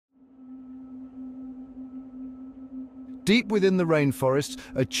Deep within the rainforests,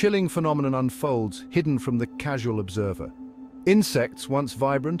 a chilling phenomenon unfolds, hidden from the casual observer. Insects, once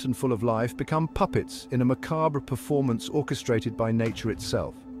vibrant and full of life, become puppets in a macabre performance orchestrated by nature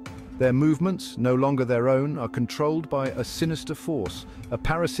itself. Their movements, no longer their own, are controlled by a sinister force, a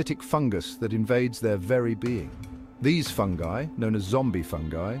parasitic fungus that invades their very being. These fungi, known as zombie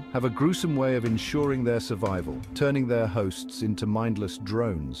fungi, have a gruesome way of ensuring their survival, turning their hosts into mindless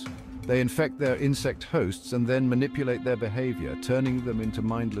drones. They infect their insect hosts and then manipulate their behavior, turning them into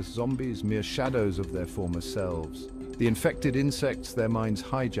mindless zombies, mere shadows of their former selves. The infected insects, their minds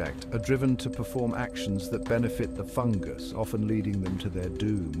hijacked, are driven to perform actions that benefit the fungus, often leading them to their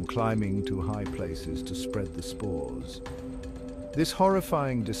doom, climbing to high places to spread the spores. This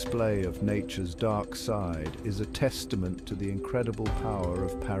horrifying display of nature's dark side is a testament to the incredible power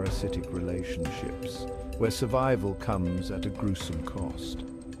of parasitic relationships, where survival comes at a gruesome cost.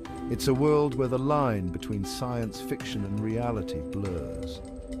 It's a world where the line between science fiction and reality blurs,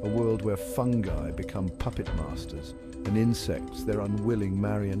 a world where fungi become puppet masters and insects their unwilling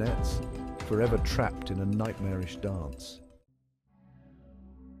marionettes, forever trapped in a nightmarish dance.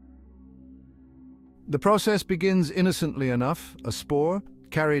 The process begins innocently enough. A spore,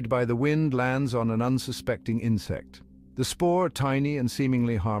 carried by the wind, lands on an unsuspecting insect. The spore, tiny and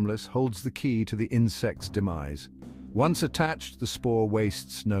seemingly harmless, holds the key to the insect's demise. Once attached, the spore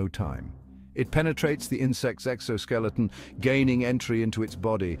wastes no time. It penetrates the insect's exoskeleton, gaining entry into its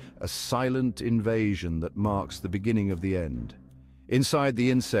body, a silent invasion that marks the beginning of the end. Inside the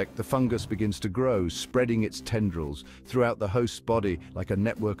insect, the fungus begins to grow, spreading its tendrils throughout the host's body like a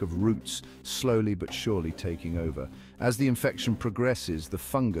network of roots, slowly but surely taking over. As the infection progresses, the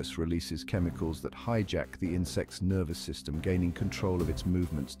fungus releases chemicals that hijack the insect's nervous system, gaining control of its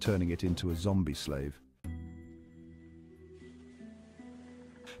movements, turning it into a zombie slave.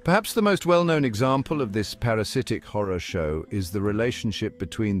 Perhaps the most well-known example of this parasitic horror show is the relationship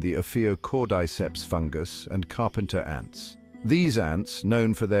between the Ophiocordyceps fungus and Carpenter ants. These ants,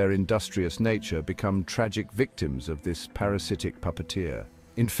 known for their industrious nature, become tragic victims of this parasitic puppeteer.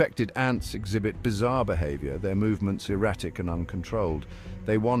 Infected ants exhibit bizarre behavior, their movements erratic and uncontrolled.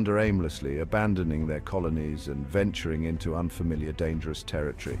 They wander aimlessly, abandoning their colonies and venturing into unfamiliar, dangerous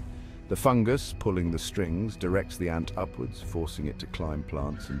territory. The fungus, pulling the strings, directs the ant upwards, forcing it to climb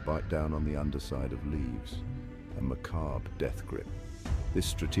plants and bite down on the underside of leaves. A macabre death grip. This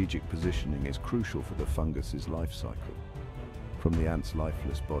strategic positioning is crucial for the fungus's life cycle. From the ant's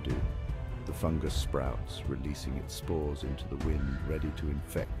lifeless body, the fungus sprouts, releasing its spores into the wind, ready to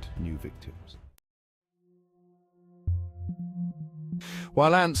infect new victims.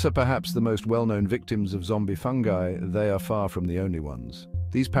 While ants are perhaps the most well-known victims of zombie fungi, they are far from the only ones.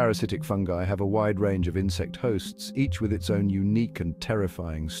 These parasitic fungi have a wide range of insect hosts, each with its own unique and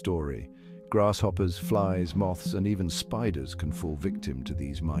terrifying story. Grasshoppers, flies, moths, and even spiders can fall victim to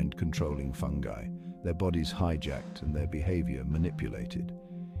these mind-controlling fungi, their bodies hijacked and their behavior manipulated.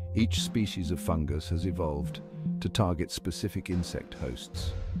 Each species of fungus has evolved to target specific insect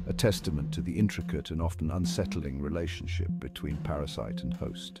hosts, a testament to the intricate and often unsettling relationship between parasite and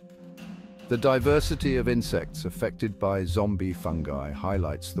host. The diversity of insects affected by zombie fungi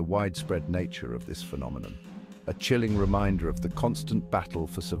highlights the widespread nature of this phenomenon, a chilling reminder of the constant battle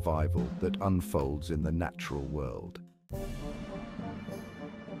for survival that unfolds in the natural world.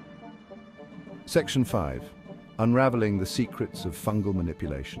 Section 5. Unraveling the secrets of fungal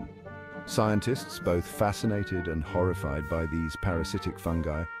manipulation. Scientists, both fascinated and horrified by these parasitic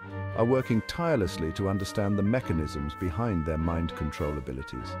fungi, are working tirelessly to understand the mechanisms behind their mind control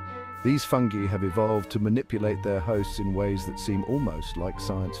abilities. These fungi have evolved to manipulate their hosts in ways that seem almost like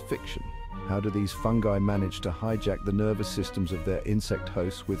science fiction. How do these fungi manage to hijack the nervous systems of their insect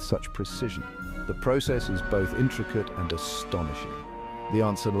hosts with such precision? The process is both intricate and astonishing. The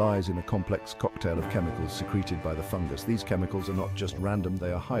answer lies in a complex cocktail of chemicals secreted by the fungus. These chemicals are not just random,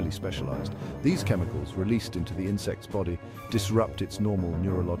 they are highly specialized. These chemicals, released into the insect's body, disrupt its normal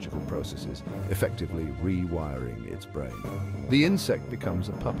neurological processes, effectively rewiring its brain. The insect becomes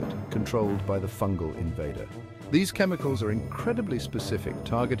a puppet, controlled by the fungal invader. These chemicals are incredibly specific,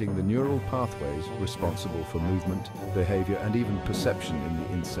 targeting the neural pathways responsible for movement, behavior, and even perception in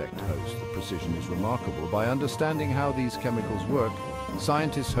the insect host. The precision is remarkable. By understanding how these chemicals work,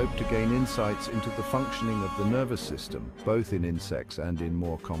 scientists hope to gain insights into the functioning of the nervous system, both in insects and in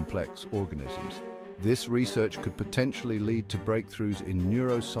more complex organisms. This research could potentially lead to breakthroughs in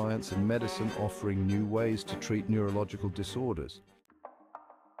neuroscience and medicine, offering new ways to treat neurological disorders.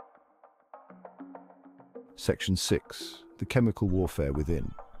 Section 6. The chemical warfare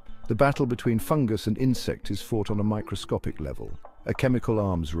within. The battle between fungus and insect is fought on a microscopic level. a chemical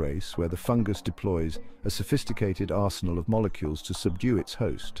arms race where the fungus deploys a sophisticated arsenal of molecules to subdue its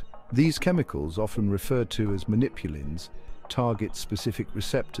host. These chemicals, often referred to as manipulins, target specific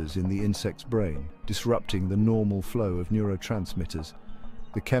receptors in the insect's brain, disrupting the normal flow of neurotransmitters,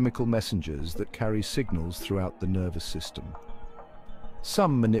 the chemical messengers that carry signals throughout the nervous system.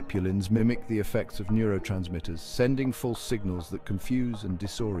 Some manipulins mimic the effects of neurotransmitters, sending false signals that confuse and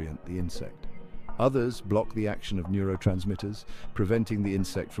disorient the insect. Others block the action of neurotransmitters, preventing the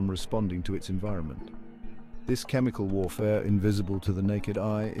insect from responding to its environment. This chemical warfare, invisible to the naked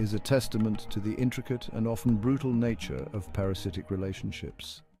eye, is a testament to the intricate and often brutal nature of parasitic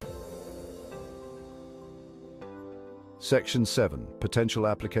relationships. Section 7. Potential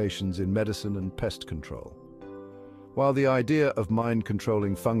applications in medicine and pest control. While the idea of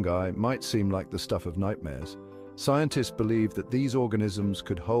mind-controlling fungi might seem like the stuff of nightmares, scientists believe that these organisms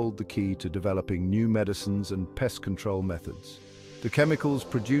could hold the key to developing new medicines and pest control methods. The chemicals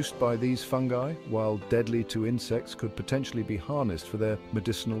produced by these fungi, while deadly to insects, could potentially be harnessed for their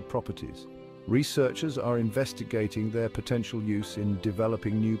medicinal properties. Researchers are investigating their potential use in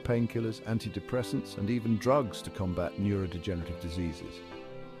developing new painkillers, antidepressants, and even drugs to combat neurodegenerative diseases.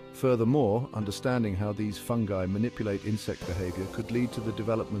 Furthermore, understanding how these fungi manipulate insect behavior could lead to the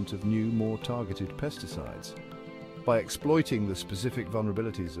development of new, more targeted pesticides. By exploiting the specific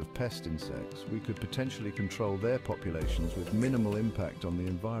vulnerabilities of pest insects, we could potentially control their populations with minimal impact on the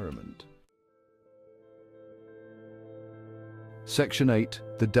environment. Section 8.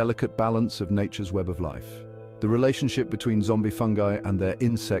 The delicate balance of nature's web of life. The relationship between zombie fungi and their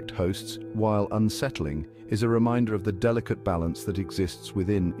insect hosts, while unsettling, is a reminder of the delicate balance that exists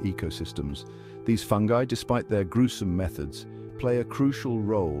within ecosystems. These fungi, despite their gruesome methods, play a crucial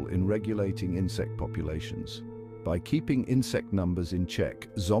role in regulating insect populations. By keeping insect numbers in check,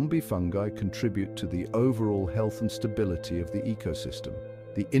 zombie fungi contribute to the overall health and stability of the ecosystem.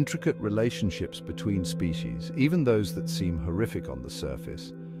 The intricate relationships between species, even those that seem horrific on the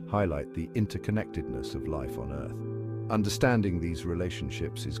surface, highlight the interconnectedness of life on Earth. Understanding these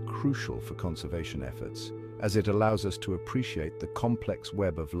relationships is crucial for conservation efforts, as it allows us to appreciate the complex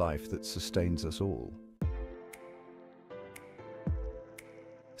web of life that sustains us all.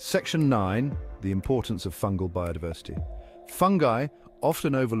 Section 9. The importance of fungal biodiversity. Fungi,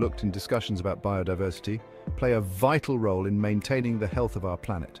 often overlooked in discussions about biodiversity, play a vital role in maintaining the health of our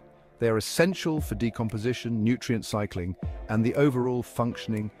planet. They are essential for decomposition, nutrient cycling, and the overall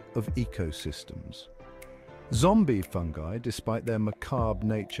functioning of ecosystems. Zombie fungi, despite their macabre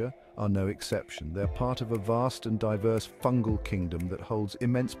nature, are no exception. They're part of a vast and diverse fungal kingdom that holds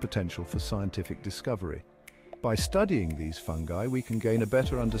immense potential for scientific discovery. By studying these fungi, we can gain a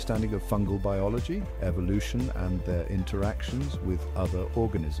better understanding of fungal biology, evolution, and their interactions with other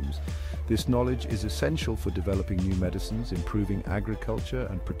organisms. This knowledge is essential for developing new medicines, improving agriculture,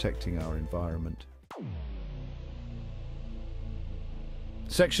 and protecting our environment.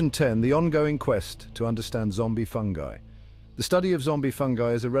 Section 10. The ongoing quest to understand zombie fungi. The study of zombie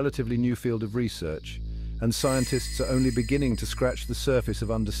fungi is a relatively new field of research, and scientists are only beginning to scratch the surface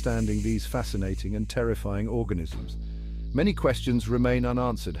of understanding these fascinating and terrifying organisms. Many questions remain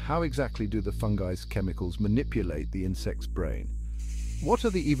unanswered. How exactly do the fungi's chemicals manipulate the insect's brain? What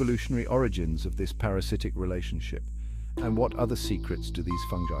are the evolutionary origins of this parasitic relationship? And what other secrets do these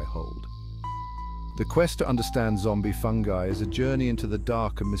fungi hold? The quest to understand zombie fungi is a journey into the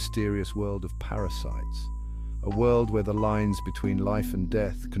dark and mysterious world of parasites. A world where the lines between life and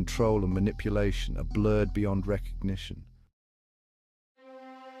death, control and manipulation are blurred beyond recognition.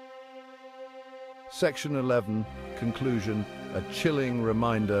 Section 11. Conclusion. A chilling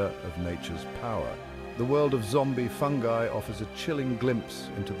reminder of nature's power. The world of zombie fungi offers a chilling glimpse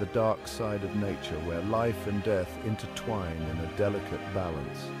into the dark side of nature, where life and death intertwine in a delicate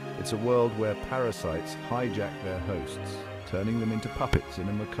balance. It's a world where parasites hijack their hosts, turning them into puppets in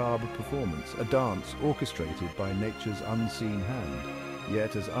a macabre performance, a dance orchestrated by nature's unseen hand.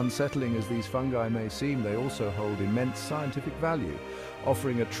 Yet, as unsettling as these fungi may seem, they also hold immense scientific value,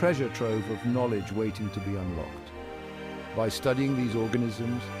 offering a treasure trove of knowledge waiting to be unlocked. By studying these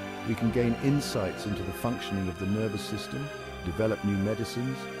organisms, we can gain insights into the functioning of the nervous system, develop new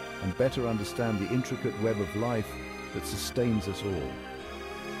medicines, and better understand the intricate web of life that sustains us all.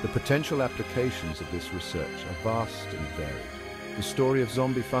 The potential applications of this research are vast and varied. The story of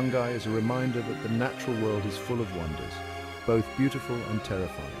zombie fungi is a reminder that the natural world is full of wonders, both beautiful and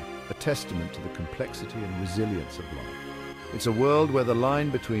terrifying, a testament to the complexity and resilience of life. It's a world where the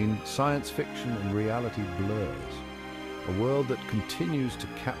line between science fiction and reality blurs, a world that continues to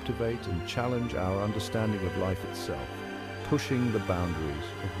captivate and challenge our understanding of life itself, pushing the boundaries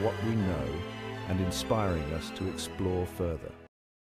of what we know and inspiring us to explore further.